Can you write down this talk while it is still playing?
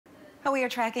Well, we are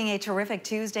tracking a terrific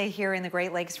Tuesday here in the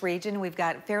Great Lakes region. We've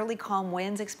got fairly calm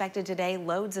winds expected today,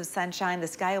 loads of sunshine. The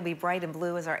sky will be bright and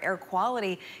blue as our air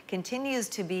quality continues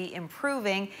to be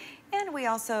improving. And we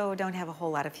also don't have a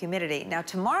whole lot of humidity. Now,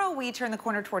 tomorrow we turn the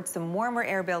corner towards some warmer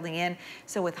air building in.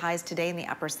 So with highs today in the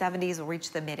upper 70s, we'll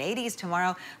reach the mid 80s tomorrow.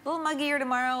 A little muggier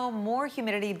tomorrow. More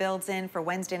humidity builds in for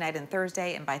Wednesday night and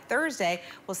Thursday. And by Thursday,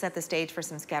 we'll set the stage for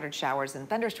some scattered showers and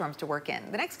thunderstorms to work in.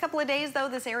 The next couple of days, though,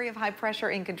 this area of high pressure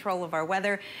in control of our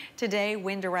weather. Today,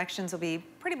 wind directions will be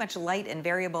pretty much light and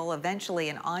variable. Eventually,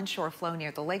 an onshore flow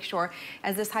near the lakeshore.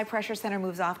 As this high pressure center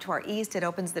moves off to our east, it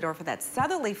opens the door for that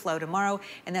southerly flow tomorrow.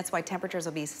 And that's why temperatures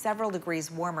will be several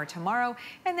degrees warmer tomorrow.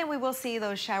 And then we will see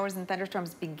those showers and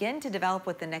thunderstorms begin to develop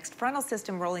with the next frontal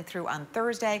system rolling through on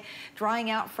Thursday, drying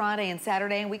out Friday and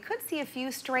Saturday. And we could see a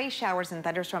few stray showers and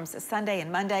thunderstorms Sunday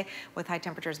and Monday with high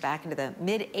temperatures back into the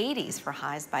mid 80s for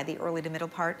highs by the early to middle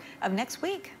part of next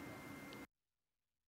week.